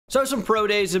So some pro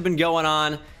days have been going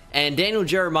on, and Daniel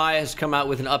Jeremiah has come out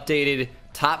with an updated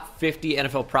top 50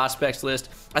 NFL prospects list.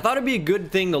 I thought it'd be a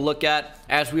good thing to look at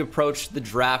as we approach the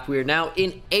draft. We are now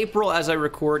in April as I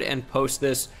record and post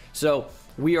this, so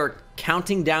we are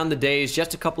counting down the days,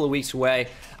 just a couple of weeks away.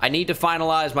 I need to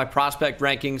finalize my prospect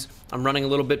rankings. I'm running a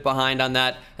little bit behind on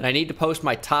that, and I need to post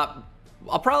my top.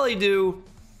 I'll probably do,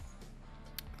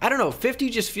 I don't know, 50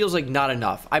 just feels like not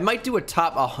enough. I might do a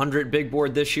top 100 big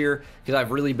board this year because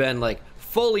I've really been like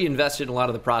fully invested in a lot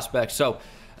of the prospects. So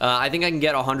I think I can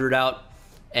get 100 out,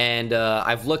 and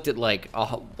I've looked at like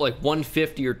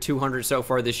 150 or 200 so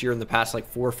far this year in the past like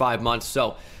 4 or 5 months.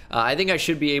 So I think I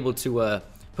should be able to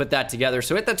put that together.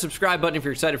 So hit that subscribe button if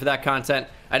you're excited for that content.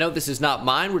 I know this is not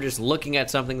mine. We're just looking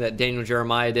at something that Daniel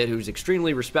Jeremiah did, who's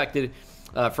extremely respected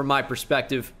from my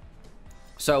perspective.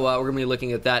 So we're going to be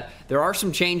looking at that. There are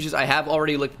some changes. I have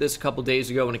already looked at this a couple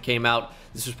days ago when it came out.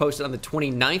 This was posted on the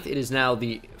 29th. It is now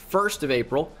the 1st of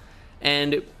April.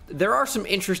 And there are some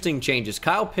interesting changes.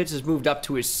 Kyle Pitts has moved up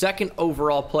to his 2nd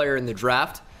overall player in the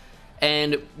draft.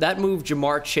 And that moved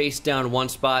Jamar Chase down 1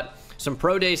 spot. Some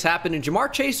pro days happened, and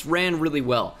Jamar Chase ran really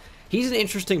well. He's an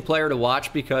interesting player to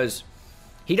watch because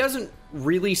he doesn't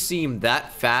really seem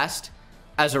that fast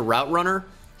as a route runner.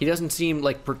 He doesn't seem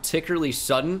like particularly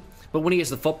sudden. But when he has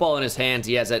the football in his hands,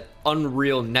 he has that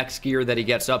unreal neck gear that he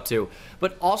gets up to.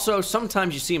 But also,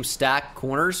 sometimes you see him stack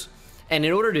corners. And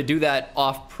in order to do that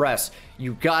off press,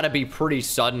 you got to be pretty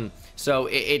sudden. So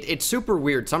it's super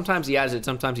weird. Sometimes he has it,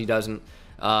 sometimes he doesn't.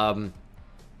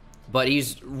 But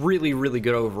he's really, really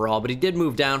good overall. But he did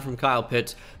move down from Kyle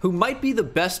Pitts, who might be the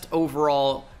best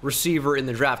overall receiver in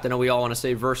the draft. I know we all want to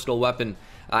say versatile weapon.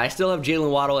 I still have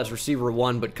Jalen Waddle as receiver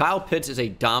 1, but Kyle Pitts is a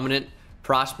dominant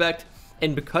prospect.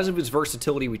 And because of his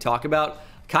versatility we talk about,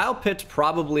 Kyle Pitts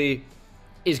probably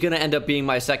is going to end up being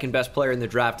my 2nd best player in the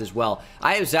draft as well.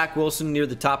 I have Zach Wilson near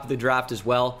the top of the draft as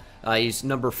well. He's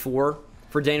number 4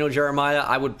 for Daniel Jeremiah.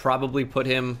 I would probably put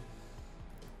him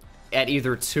at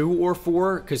either 2 or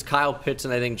 4 because Kyle Pitts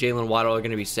and I think Jalen Waddle are going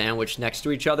to be sandwiched next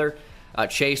to each other.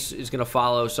 Chase is going to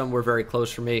follow somewhere very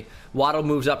close for me. Waddle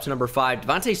moves up to number 5.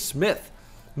 Devontae Smith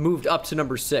moved up to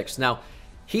number 6. Now,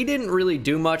 he didn't really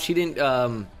do much. He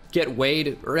didn't get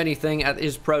weighed or anything at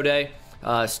his pro day.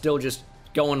 Still just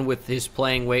going with his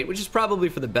playing weight, which is probably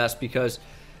for the best because,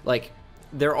 like,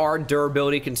 there are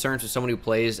durability concerns with someone who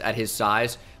plays at his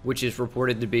size, which is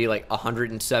reported to be like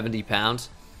 170 pounds.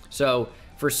 So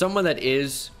for someone that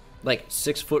is like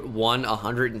 6'1",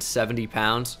 170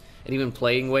 pounds, and even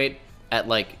playing weight at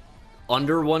like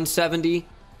under 170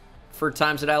 for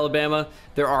times at Alabama,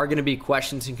 there are going to be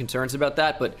questions and concerns about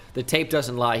that, but the tape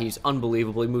doesn't lie. He's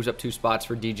unbelievable. He moves up 2 spots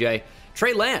for DJ.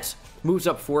 Trey Lance moves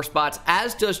up 4 spots,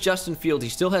 as does Justin Fields. He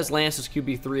still has Lance as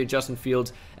QB3 and Justin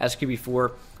Fields as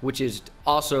QB4, which is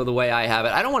also the way I have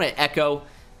it. I don't want to echo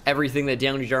everything that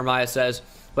Daniel Jeremiah says,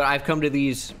 but I've come to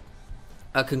these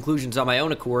conclusions on my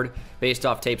own accord based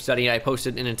off tape study. I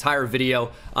posted an entire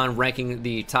video on ranking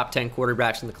the top 10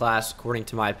 quarterbacks in the class according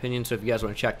to my opinion, so if you guys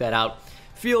want to check that out,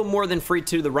 feel more than free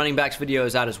to. The running backs video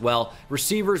is out as well.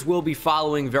 Receivers will be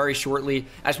following very shortly.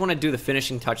 I just want to do the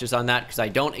finishing touches on that because I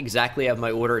don't exactly have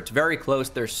my order. It's very close.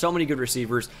 There's so many good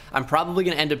receivers. I'm probably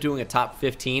going to end up doing a top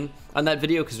 15 on that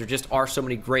video because there just are so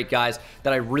many great guys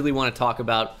that I really want to talk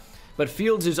about. But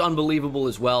Fields is unbelievable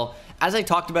as well. As I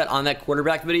talked about on that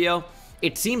quarterback video,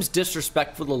 it seems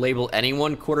disrespectful to label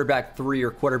anyone quarterback 3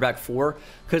 or quarterback 4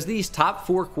 because these top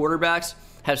 4 quarterbacks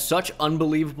have such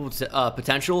unbelievable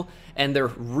potential, and they're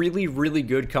really, really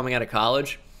good coming out of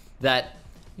college that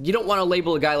you don't want to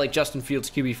label a guy like Justin Fields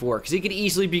QB4 because he could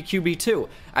easily be QB2.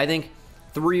 I think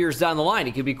 3 years down the line,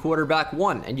 he could be quarterback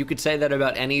 1, and you could say that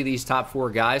about any of these top 4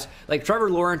 guys. Like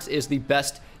Trevor Lawrence is the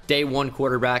best day 1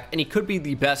 quarterback, and he could be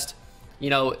the best,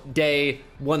 day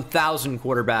 1,000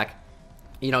 quarterback,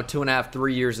 2.5,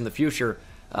 3 years in the future.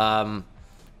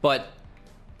 But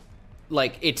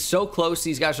like, it's so close.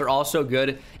 These guys are all so good.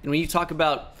 And when you talk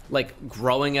about like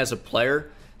growing as a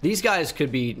player, these guys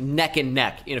could be neck and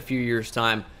neck in a few years'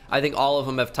 time. I think all of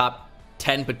them have top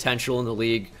 10 potential in the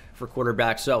league for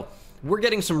quarterbacks. So we're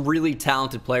getting some really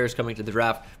talented players coming to the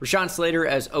draft. Rashawn Slater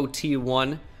as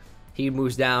OT1. He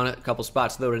moves down a couple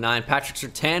spots though to 9. Patrick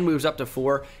Surtain moves up to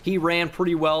 4. He ran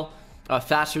pretty well,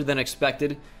 faster than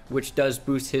expected, which does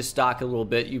boost his stock a little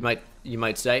bit, you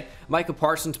might say. Micah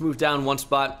Parsons moved down 1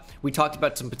 spot. We talked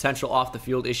about some potential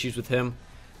off-the-field issues with him.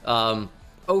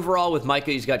 Overall, with Micah,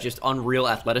 he's got just unreal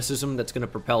athleticism that's going to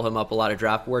propel him up a lot of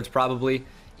draft boards probably,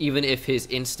 even if his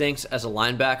instincts as a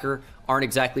linebacker aren't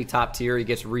exactly top tier. He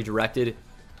gets redirected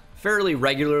fairly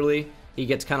regularly. He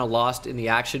gets kind of lost in the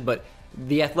action, but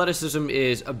the athleticism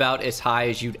is about as high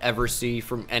as you'd ever see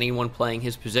from anyone playing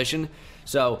his position.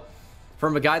 So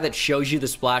from a guy that shows you the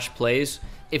splash plays,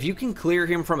 if you can clear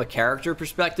him from a character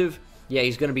perspective, yeah,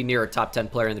 he's going to be near a top 10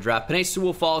 player in the draft. Penei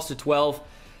Sewell falls to 12.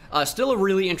 Still a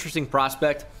really interesting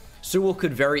prospect. Sewell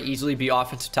could very easily be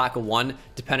offensive tackle 1,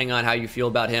 depending on how you feel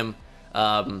about him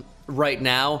right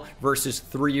now versus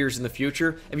 3 years in the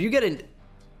future. If you get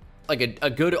a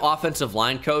good offensive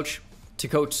line coach to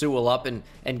coach Sewell up and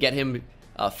get him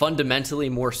fundamentally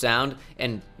more sound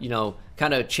and, you know,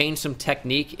 kind of change some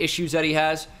technique issues that he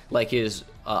has, like his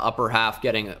upper half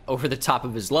getting over the top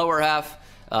of his lower half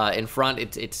in front.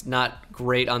 It's not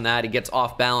great on that. He gets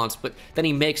off balance, but then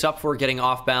he makes up for getting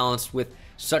off balance with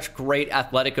such great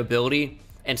athletic ability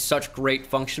and such great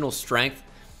functional strength.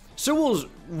 Sewell's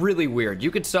really weird.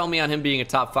 You could sell me on him being a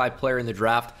top 5 player in the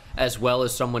draft as well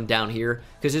as someone down here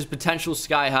because his potential's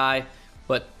sky high,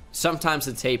 but sometimes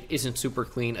the tape isn't super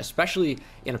clean, especially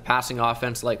in a passing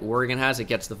offense like Oregon has. It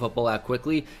gets the football out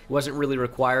quickly. It wasn't really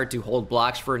required to hold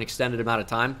blocks for an extended amount of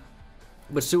time,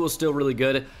 but Sewell's still really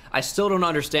good. I still don't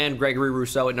understand Gregory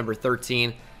Rousseau at number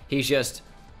 13. He's just,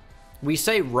 we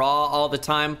say raw all the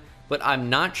time, but I'm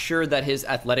not sure that his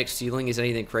athletic ceiling is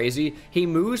anything crazy. He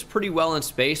moves pretty well in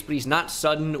space, but he's not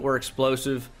sudden or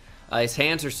explosive. His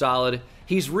hands are solid.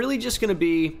 He's really just going to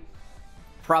be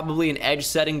probably an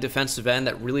edge-setting defensive end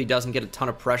that really doesn't get a ton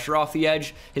of pressure off the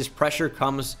edge. His pressure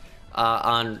comes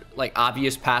on like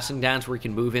obvious passing downs where he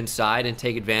can move inside and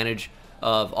take advantage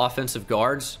of offensive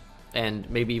guards and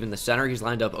maybe even the center. He's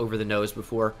lined up over the nose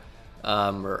before,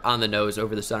 or on the nose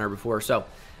over the center before. So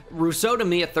Rousseau to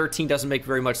me at 13 doesn't make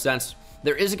very much sense.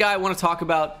 There is a guy I want to talk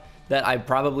about that I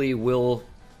probably will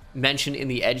mention in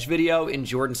the edge video in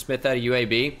Jordan Smith out of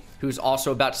UAB, who's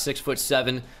also about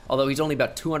 6'7", although he's only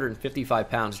about 255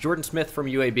 pounds. Jordan Smith from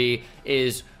UAB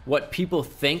is what people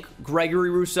think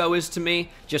Gregory Rousseau is to me,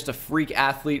 just a freak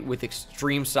athlete with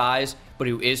extreme size, but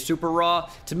who is super raw.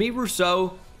 To me,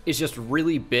 Rousseau is just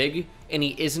really big, and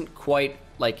he isn't quite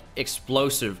like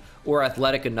explosive or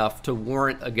athletic enough to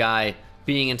warrant a guy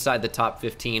being inside the top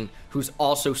 15 who's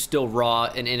also still raw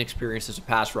and inexperienced as a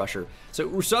pass rusher. So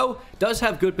Rousseau does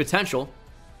have good potential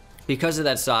because of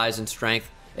that size and strength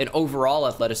and overall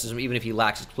athleticism, even if he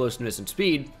lacks explosiveness and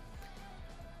speed.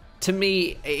 To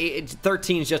me,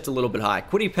 13 is just a little bit high.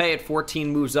 Kwity Paye at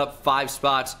 14 moves up 5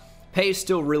 spots. Paye is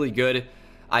still really good.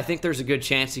 I think there's a good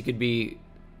chance he could be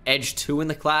edge 2 in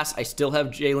the class. I still have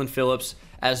Jalen Phillips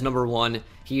as number 1.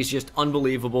 He's just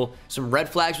unbelievable. Some red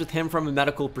flags with him from a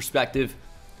medical perspective,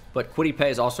 but Kwity Paye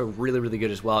is also really, really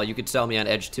good as well. You could sell me on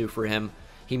edge 2 for him.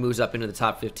 He moves up into the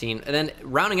top 15. And then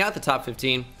rounding out the top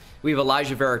 15, we have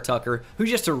Elijah Vera Tucker, who's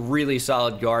just a really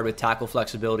solid guard with tackle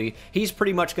flexibility. He's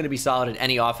pretty much going to be solid in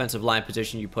any offensive line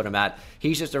position you put him at.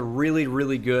 He's just a really,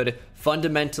 really good,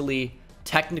 fundamentally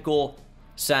technical,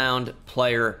 sound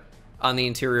player on the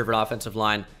interior of an offensive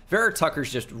line. Vera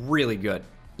Tucker's just really good.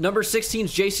 Number 16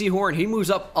 is J.C. Horn. He moves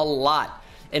up a lot.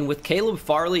 And with Caleb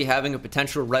Farley having a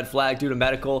potential red flag due to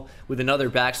medical with another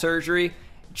back surgery,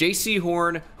 J.C.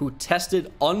 Horn, who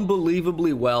tested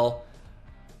unbelievably well,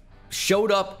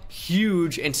 showed up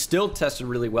huge and still tested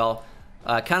really well.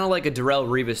 Kind of like a Darrelle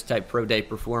Revis type pro day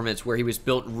performance where he was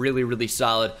built really, really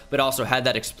solid, but also had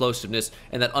that explosiveness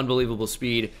and that unbelievable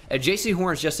speed. And J.C.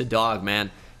 Horn's just a dog,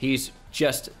 man. He's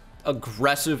just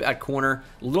aggressive at corner,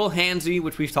 a little handsy,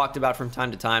 which we've talked about from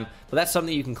time to time, but that's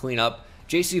something you can clean up.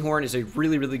 J.C. Horn is a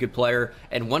really, really good player,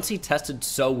 and once he tested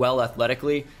so well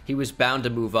athletically, he was bound to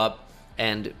move up,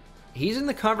 and he's in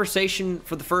the conversation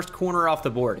for the first corner off the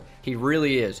board. He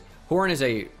really is. Horn is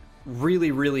a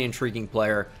really, really intriguing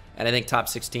player, and I think top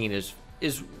 16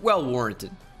 is well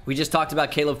warranted. We just talked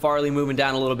about Caleb Farley moving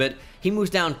down a little bit. He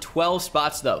moves down 12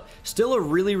 spots, though. Still a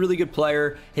really, really good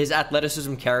player. His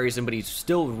athleticism carries him, but he's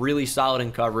still really solid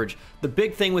in coverage. The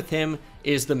big thing with him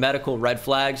is the medical red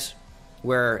flags,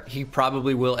 where he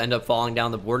probably will end up falling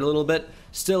down the board a little bit.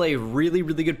 Still a really,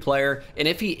 really good player, and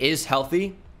if he is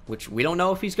healthy, which we don't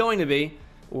know if he's going to be,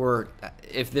 or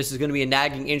if this is going to be a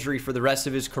nagging injury for the rest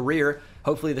of his career,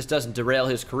 hopefully this doesn't derail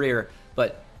his career,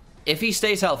 but if he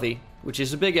stays healthy, which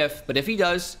is a big if, but if he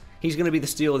does, he's going to be the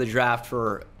steal of the draft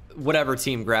for whatever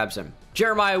team grabs him.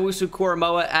 Jeremiah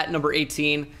Owusu-Koramoah at number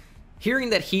 18.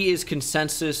 Hearing that he is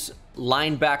consensus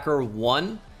linebacker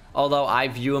 1, although I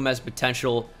view him as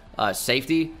potential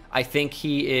safety, I think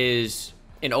he is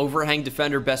an overhang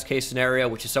defender, best case scenario,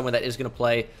 which is someone that is going to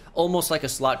play almost like a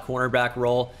slot cornerback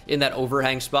role in that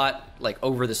overhang spot, like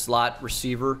over the slot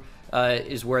receiver.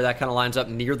 Is where that kind of lines up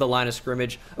near the line of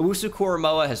scrimmage.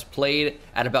 Owusu-Koramoah has played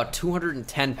at about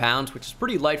 210 pounds, which is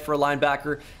pretty light for a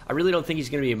linebacker. I really don't think he's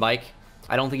going to be a Mike.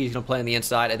 I don't think he's going to play on the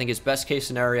inside. I think his best case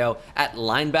scenario at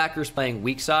linebacker is playing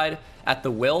weak side at the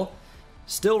will.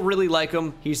 Still really like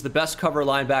him. He's the best cover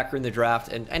linebacker in the draft,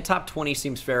 and top 20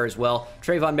 seems fair as well.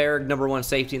 Trayvon Merrick, #1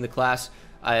 safety in the class.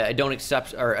 I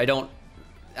don't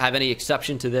have any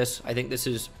exception to this. I think this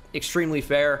is extremely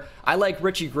fair. I like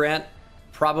Richie Grant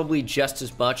probably just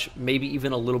as much, maybe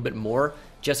even a little bit more,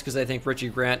 just because I think Richie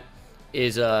Grant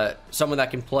is someone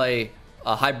that can play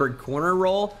a hybrid corner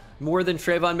role more than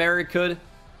Trayvon Merrick could,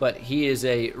 but he is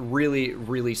a really,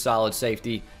 really solid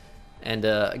safety. And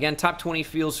again, top 20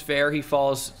 feels fair. He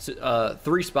falls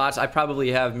 3 spots. I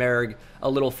probably have Merrick a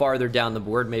little farther down the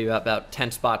board, maybe about 10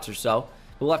 spots or so.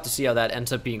 We'll have to see how that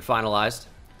ends up being finalized.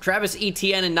 Travis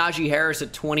Etienne and Najee Harris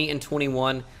at 20 and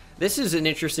 21. This is an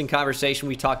interesting conversation.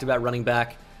 We talked about running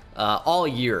back all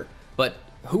year, but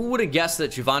who would have guessed that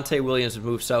Javonte Williams would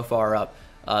move so far up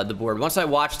the board? Once I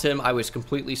watched him, I was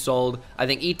completely sold. I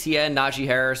think Etienne, Najee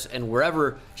Harris, and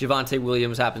wherever Javonte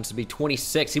Williams happens to be,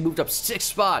 26. He moved up 6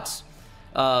 spots.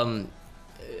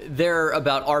 They're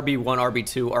about RB1,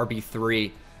 RB2,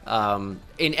 RB3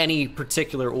 in any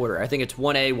particular order. I think it's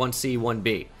 1A, 1C,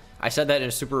 1B. I said that in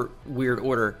a super weird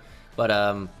order,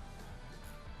 but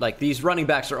like these running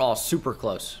backs are all super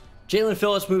close. Jalen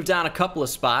Phillips moved down a couple of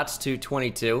spots to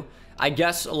 22. I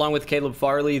guess along with Caleb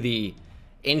Farley, the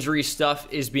injury stuff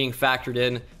is being factored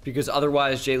in, because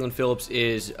otherwise Jalen Phillips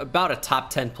is about a top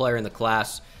 10 player in the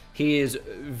class. He is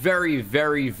very,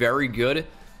 very, very good.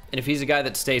 And if he's a guy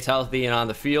that stays healthy and on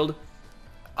the field,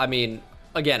 I mean,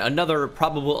 again, another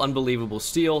probable unbelievable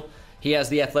steal. He has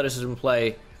the athleticism to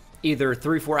play either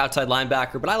 3-4 outside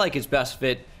linebacker, but I like his best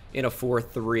fit in a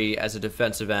 4-3 as a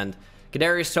defensive end.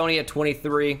 Kadarius Toney at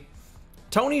 23.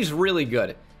 Toney's really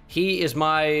good. He is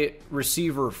my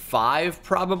receiver 5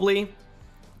 probably.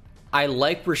 I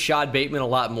like Rashad Bateman a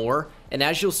lot more, and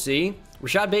as you'll see,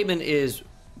 Rashad Bateman is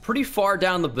pretty far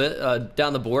down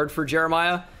the board for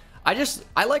Jeremiah. I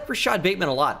like Rashad Bateman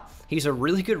a lot. He's a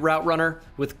really good route runner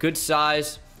with good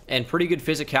size and pretty good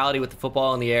physicality with the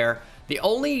football in the air. The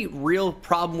only real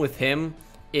problem with him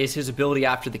is his ability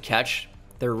after the catch.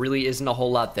 There really isn't a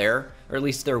whole lot there, or at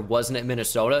least there wasn't at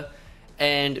Minnesota.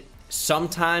 And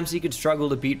sometimes he could struggle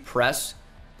to beat press,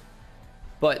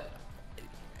 but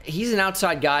he's an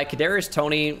outside guy. Kadarius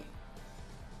Toney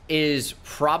is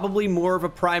probably more of a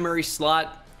primary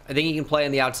slot. I think he can play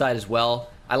on the outside as well.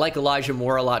 I like Elijah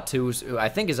Moore a lot too, who I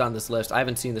think is on this list. I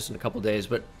haven't seen this in a couple days,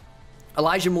 but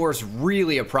Elijah Moore is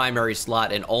really a primary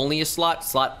slot and only a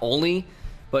slot only.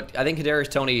 But I think Kadarius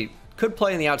Toney could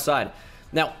play on the outside.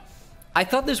 Now, I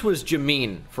thought this was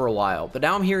Jamin for a while, but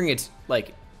now I'm hearing it's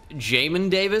like Jamin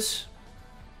Davis,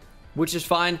 which is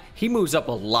fine. He moves up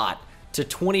a lot to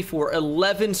 24,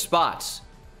 11 spots.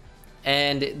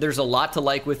 And there's a lot to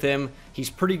like with him. He's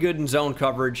pretty good in zone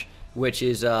coverage, which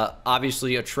is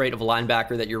obviously a trait of a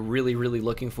linebacker that you're really, really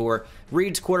looking for.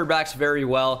 Reads quarterbacks very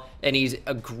well, and he's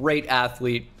a great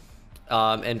athlete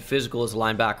and physical as a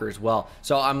linebacker as well.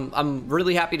 So I'm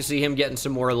really happy to see him getting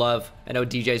some more love. I know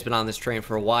DJ's been on this train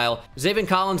for a while. Zaven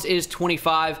Collins is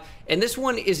 25, and this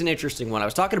one is an interesting one. I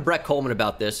was talking to Brett Coleman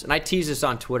about this, and I teased this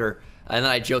on Twitter, and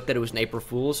then I joked that it was an April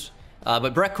Fool's.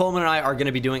 But Brett Coleman and I are going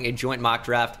to be doing a joint mock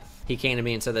draft. He came to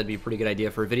me and said that'd be a pretty good idea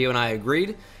for a video, and I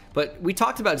agreed. But we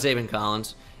talked about Zaven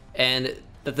Collins, and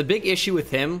that the big issue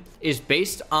with him is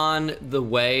based on the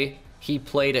way he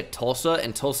played at Tulsa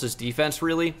and Tulsa's defense,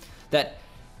 really, that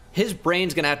his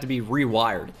brain's going to have to be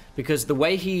rewired, because the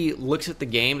way he looks at the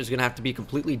game is going to have to be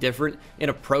completely different in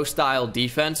a pro-style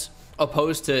defense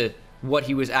opposed to what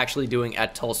he was actually doing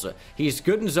at Tulsa. He's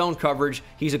good in zone coverage,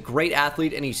 he's a great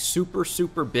athlete, and he's super,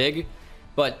 super big,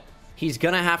 but he's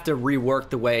going to have to rework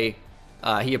the way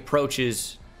he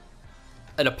approaches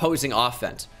an opposing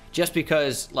offense, just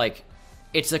because like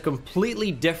it's a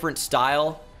completely different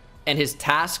style, and his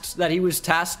tasks that he was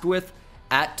tasked with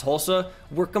at Tulsa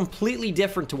were completely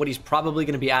different to what he's probably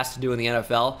going to be asked to do in the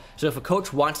NFL. So if a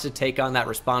coach wants to take on that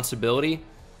responsibility,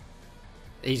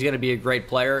 he's going to be a great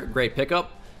player, great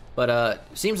pickup. But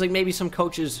seems like maybe some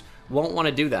coaches won't want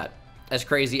to do that. As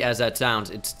crazy as that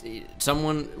sounds,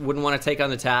 someone wouldn't want to take on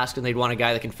the task, and they'd want a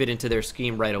guy that can fit into their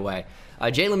scheme right away.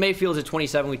 Jalen Mayfield's at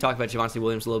 27. We talked about Javonte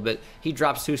Williams a little bit. He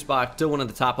drops 2 spots. Still one of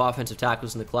the top offensive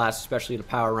tackles in the class, especially in a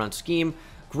power run scheme.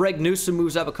 Greg Newsome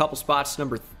moves up a couple spots,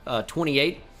 number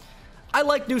 28. I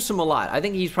like Newsome a lot. I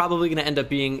think he's probably going to end up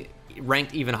being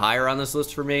ranked even higher on this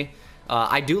list for me.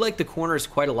 I do like the corners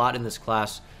quite a lot in this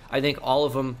class. I think all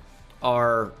of them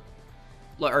are,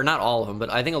 or not all of them, but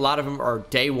I think a lot of them are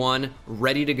day one,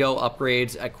 ready to go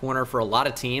upgrades at corner for a lot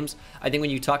of teams. I think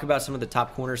when you talk about some of the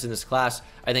top corners in this class,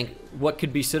 I think what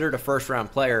could be considered a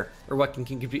first-round player, or what can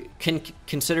be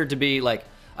considered to be like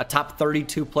a top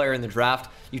 32 player in the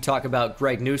draft. You talk about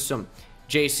Greg Newsome,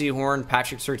 J.C. Horn,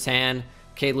 Patrick Surtain,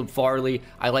 Caleb Farley.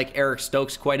 I like Eric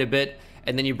Stokes quite a bit.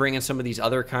 And then you bring in some of these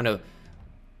other kind of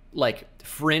like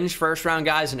fringe first-round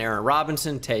guys, and Aaron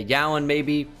Robinson, Tay Gowan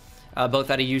maybe, both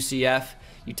out of UCF.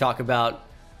 You talk about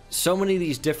so many of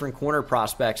these different corner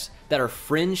prospects that are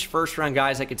fringe first-round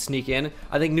guys that could sneak in.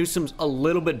 I think Newsome's a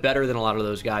little bit better than a lot of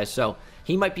those guys. So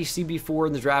he might be CB4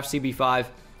 in the draft, CB5,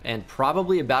 and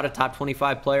probably about a top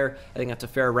 25 player. I think that's a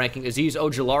fair ranking. Azeez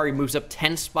Ojulari moves up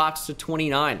 10 spots to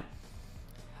 29.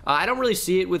 I don't really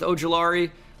see it with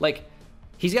Ojulari. Like,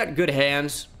 he's got good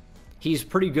hands. He's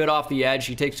pretty good off the edge.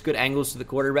 He takes good angles to the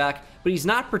quarterback, but he's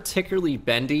not particularly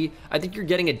bendy. I think you're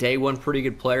getting a day one pretty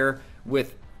good player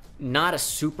with not a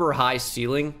super high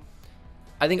ceiling.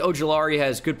 I think Ojulari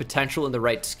has good potential in the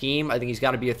right scheme. I think he's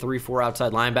got to be a 3-4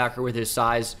 outside linebacker with his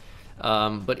size.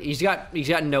 But he's got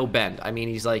no bend. I mean,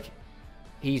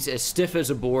 he's as stiff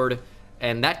as a board,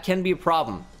 and that can be a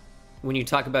problem when you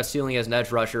talk about ceiling as an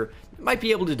edge rusher. Might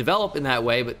be able to develop in that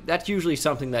way, but that's usually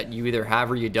something that you either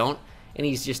have or you don't, and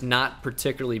he's just not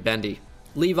particularly bendy.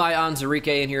 Levi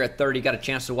Onwuzurike in here at 30. Got a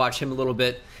chance to watch him a little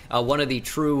bit. One of the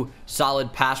true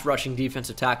solid pass rushing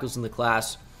defensive tackles in the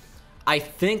class. I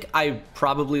think I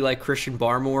probably like Christian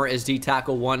Barmore as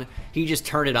D-tackle 1. He just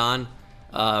turned it on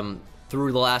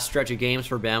through the last stretch of games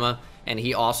for Bama, and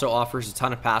he also offers a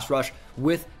ton of pass rush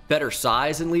with better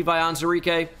size than Levi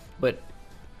Onwuzurike, but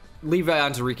Levi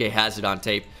Onwuzurike has it on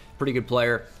tape. Pretty good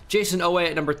player. Jason Owe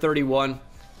at number 31.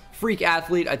 Freak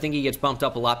athlete. I think he gets bumped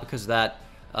up a lot because of that.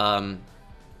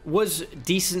 Was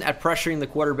decent at pressuring the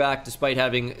quarterback despite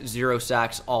having 0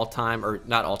 sacks all time, or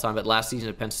not all time, but last season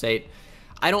at Penn State.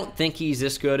 I don't think he's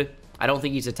this good. I don't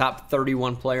think he's a top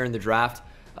 31 player in the draft.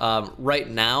 Right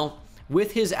now,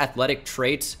 with his athletic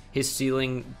traits, his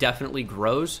ceiling definitely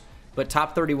grows, but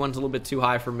top 31 is a little bit too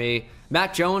high for me.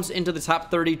 Matt Jones into the top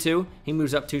 32. He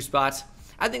moves up 2 spots.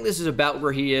 I think this is about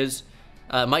where he is.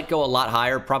 Might go a lot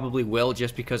higher, probably will,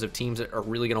 just because of teams that are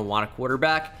really going to want a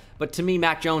quarterback. But to me,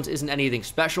 Mac Jones isn't anything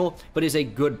special, but is a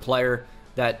good player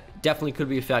that definitely could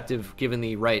be effective given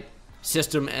the right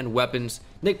system and weapons.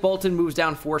 Nick Bolton moves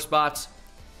down 4 spots.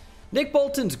 Nick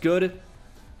Bolton's good.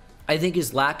 I think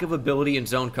his lack of ability in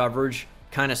zone coverage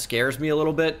kind of scares me a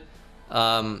little bit.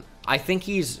 I think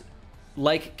he's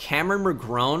like Cameron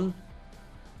McGrone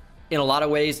in a lot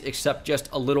of ways, except just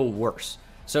a little worse.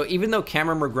 So even though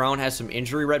Cameron McGrone has some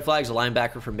injury red flags, a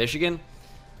linebacker from Michigan,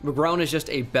 McGrone is just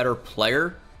a better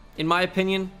player, in my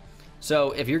opinion.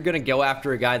 So if you're going to go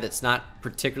after a guy that's not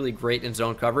particularly great in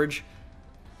zone coverage,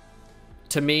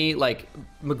 to me, like,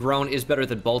 McGrone is better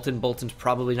than Bolton. Bolton's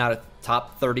probably not a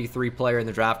top 33 player in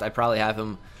the draft. I probably have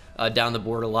him down the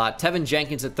board a lot. Tevin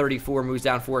Jenkins at 34 moves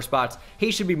down 4 spots.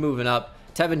 He should be moving up.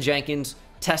 Tevin Jenkins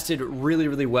tested really,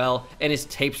 really well, and his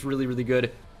tape's really, really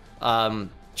good.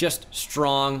 Just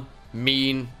strong,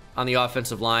 mean on the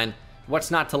offensive line.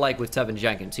 What's not to like with Tevin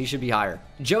Jenkins? He should be higher.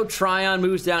 Joe Tryon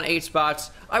moves down 8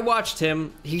 spots. I watched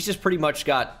him. He's just pretty much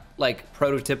got, like,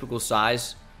 prototypical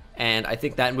size, and I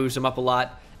think that moves him up a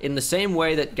lot. In the same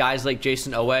way that guys like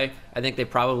Jason Owe, I think they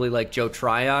probably like Joe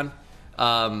Tryon.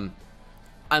 I'm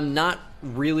not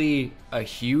really a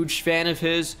huge fan of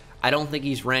his. I don't think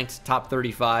he's ranked top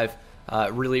 35,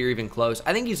 really, or even close.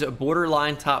 I think he's a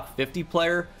borderline top 50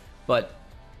 player, but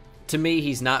to me,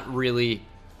 he's not really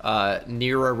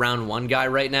near a round 1 guy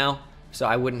right now, so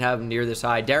I wouldn't have him near this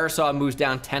high. Darisaw moves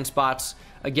down 10 spots.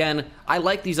 Again, I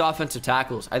like these offensive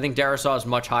tackles. I think Darisaw is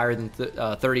much higher than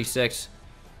 36.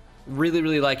 Really,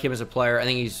 really like him as a player. I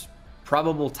think he's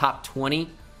probable top 20,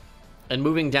 and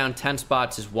moving down 10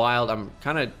 spots is wild. I'm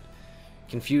kind of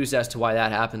confused as to why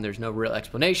that happened. There's no real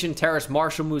explanation. Terrace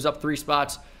Marshall moves up 3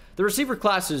 spots. The receiver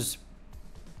class is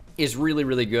really,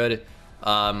 really good.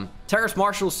 Terrace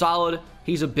Marshall's solid.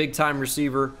 He's a big-time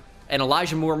receiver. And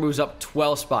Elijah Moore moves up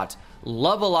 12 spots.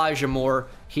 Love Elijah Moore.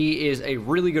 He is a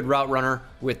really good route runner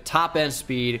with top-end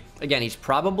speed. Again, he's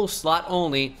probable slot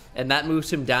only, and that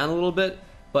moves him down a little bit,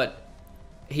 but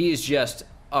he is just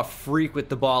a freak with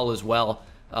the ball as well.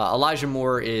 Elijah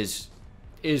Moore is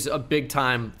a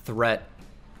big-time threat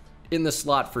in the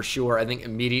slot for sure, I think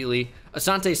immediately.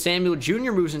 Asante Samuel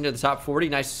Jr. moves into the top 40.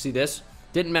 Nice to see this.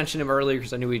 Didn't mention him earlier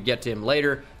because I knew we'd get to him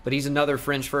later, but he's another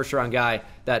fringe first-round guy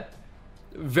that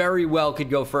very well could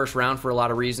go first round for a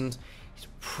lot of reasons. He's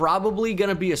probably going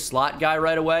to be a slot guy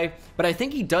right away, but I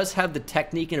think he does have the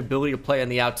technique and ability to play on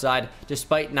the outside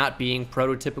despite not being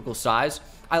prototypical size.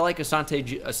 I like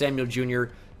Asante Samuel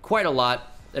Jr. quite a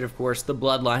lot, and of course the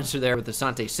bloodlines are there with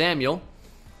Asante Samuel.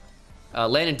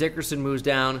 Landon Dickerson moves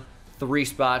down 3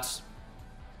 spots.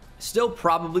 Still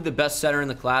probably the best center in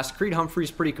the class. Creed Humphrey's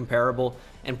pretty comparable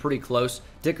and pretty close.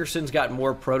 Dickerson's got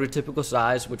more prototypical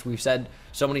size, which we've said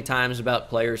so many times about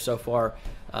players so far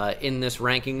in this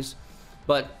rankings.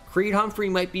 But Creed Humphrey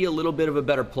might be a little bit of a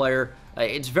better player.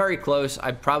 It's very close.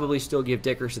 I'd probably still give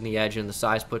Dickerson the edge, and the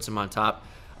size puts him on top.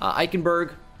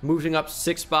 Eichenberg moving up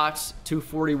 6 spots,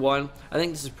 241. I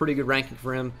think this is a pretty good ranking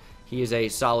for him. He is a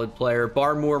solid player.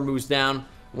 Barmore moves down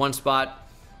 1 spot.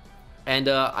 And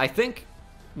I think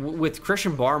with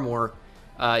Christian Barmore,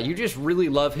 you just really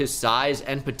love his size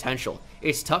and potential.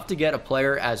 It's tough to get a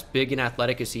player as big and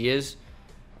athletic as he is,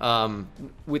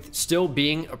 with still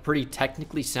being a pretty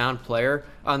technically sound player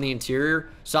on the interior.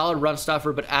 Solid run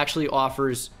stuffer, but actually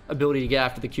offers ability to get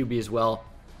after the QB as well.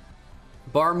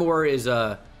 Barmore is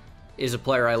a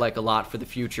player I like a lot for the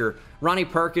future. Ronnie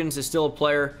Perkins is still a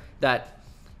player that,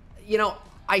 you know,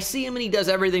 I see him and he does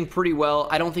everything pretty well.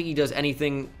 I don't think he does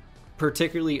anything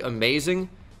particularly amazing.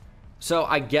 So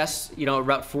I guess, you know,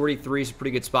 about 43 is a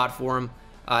pretty good spot for him.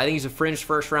 I think he's a fringe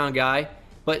first-round guy.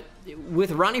 But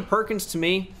with Ronnie Perkins, to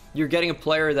me, you're getting a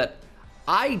player that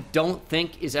I don't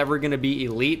think is ever going to be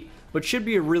elite, but should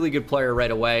be a really good player right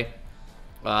away.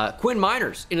 Quinn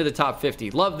Miners into the top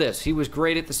 50. Love this. He was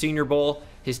great at the Senior Bowl.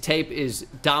 His tape is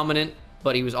dominant,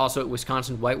 but he was also at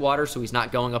Wisconsin Whitewater, so he's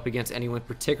not going up against anyone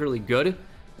particularly good.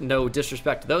 No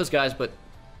disrespect to those guys, but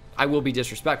I will be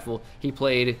disrespectful. He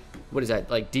played, what is that,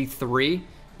 like D3?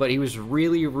 But he was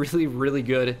really, really, really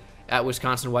good at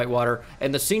Wisconsin Whitewater.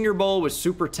 And the Senior Bowl was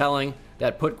super telling.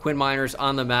 That put Quinn Miners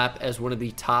on the map as one of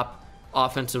the top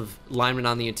offensive linemen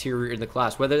on the interior in the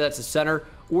class. Whether that's a center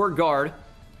or guard,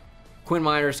 Quinn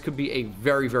Miners could be a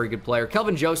very, very good player.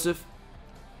 Kelvin Joseph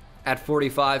at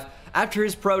 45. After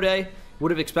his pro day,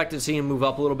 would have expected to see him move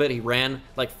up a little bit. He ran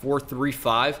like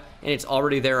 4.35, and it's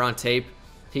already there on tape.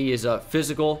 He is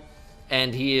physical,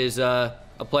 and he is a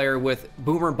player with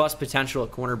boomer and bust potential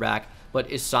at cornerback, but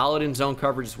is solid in zone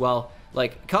coverage as well.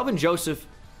 Like, Kelvin Joseph,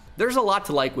 there's a lot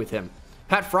to like with him.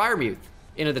 Pat Freiermuth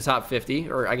into the top 50,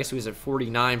 or I guess he was at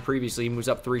 49 previously. He moves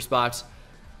up 3 spots.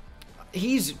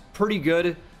 He's pretty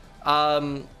good.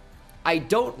 I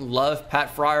don't love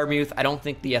Pat Freiermuth. I don't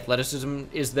think the athleticism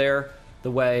is there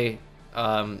the way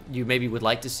you maybe would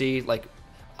like to see. Like,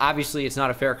 obviously, it's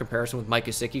not a fair comparison with Mike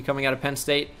Gesicki coming out of Penn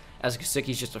State, as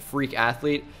Gesicki's just a freak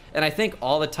athlete. And I think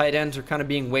all the tight ends are kind of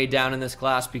being weighed down in this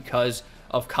class because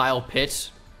of Kyle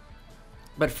Pitts.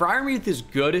 But Freiermuth is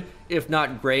good, if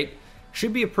not great.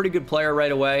 Should be a pretty good player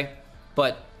right away,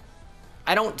 but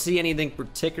I don't see anything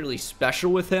particularly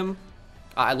special with him.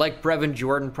 I like Brevin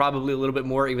Jordan probably a little bit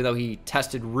more, even though he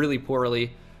tested really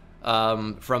poorly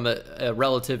from a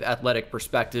relative athletic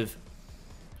perspective.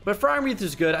 But Freiermuth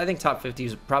is good. I think top 50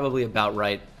 is probably about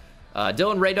right.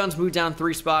 Dylan Radunz moved down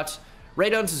 3 spots.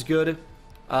 Radunz is good.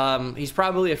 He's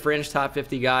probably a fringe top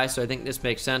 50 guy, so I think this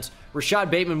makes sense. Rashad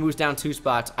Bateman moves down 2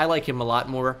 spots. I like him a lot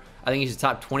more. I think he's a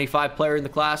top 25 player in the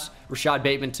class. Rashad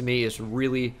Bateman, to me, is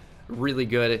really, really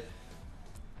good.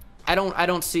 I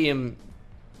don't see him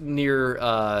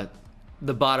near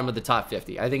the bottom of the top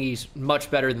 50. I think he's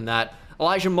much better than that.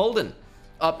 Elijah Molden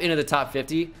up into the top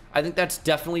 50. I think that's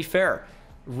definitely fair.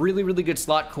 Really, really good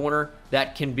slot corner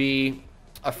that can be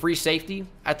a free safety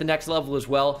at the next level as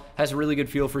well. Has a really good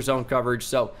feel for zone coverage.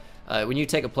 So when you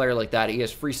take a player like that, he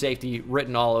has free safety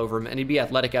written all over him, and he'd be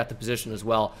athletic at the position as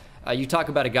well. You talk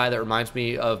about a guy that reminds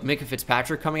me of Minkah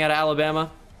Fitzpatrick coming out of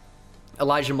Alabama.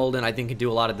 Elijah Molden, I think, can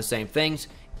do a lot of the same things,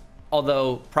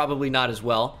 although probably not as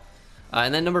well.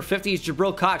 And then number 50 is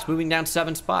Jabril Cox, moving down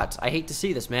 7 spots. I hate to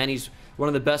see this, man. He's one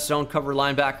of the best zone cover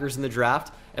linebackers in the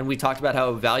draft, and we talked about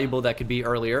how valuable that could be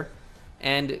earlier.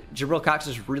 And Jabril Cox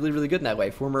is really, really good in that way.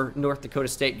 Former North Dakota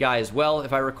State guy as well,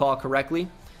 if I recall correctly.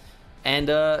 And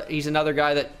he's another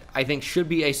guy that I think should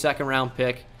be a second-round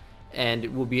pick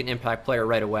and will be an impact player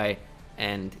right away.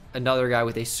 And another guy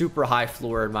with a super high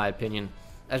floor, in my opinion.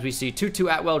 As we see, Tutu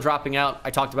Atwell dropping out.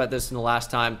 I talked about this in the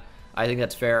last time. I think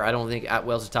that's fair. I don't think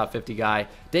Atwell's a top 50 guy.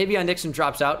 Davion Nixon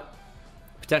drops out.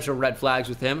 Potential red flags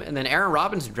with him. And then Aaron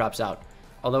Robinson drops out.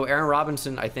 Although Aaron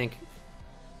Robinson, I think,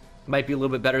 might be a little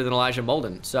bit better than Elijah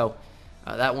Molden. So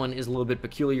that one is a little bit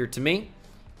peculiar to me.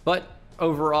 But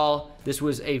overall, this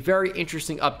was a very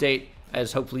interesting update,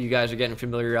 as hopefully you guys are getting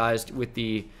familiarized with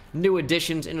the new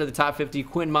additions into the top 50.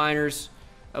 Quinn Miners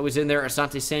was in there.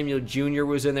 Asante Samuel Jr.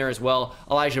 was in there as well.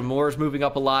 Elijah Moore's moving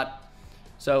up a lot.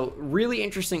 So really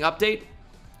interesting update,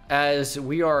 as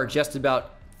we are just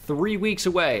about 3 weeks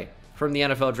away from the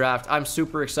NFL draft. I'm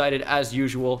super excited as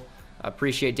usual. I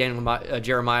appreciate Daniel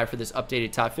Jeremiah for this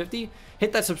updated top 50.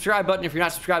 Hit that subscribe button if you're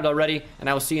not subscribed already, and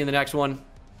I will see you in the next one.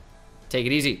 Take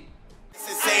it easy. It's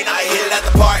insane, I hit it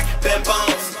at the park, bend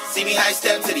bones. See me high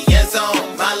step to the end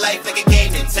zone. My life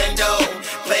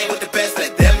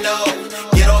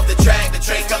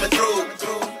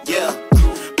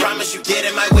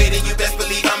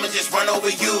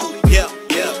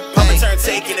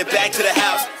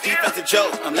Defense a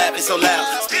joke, I'm laughing so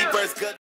loud. Speed burst good.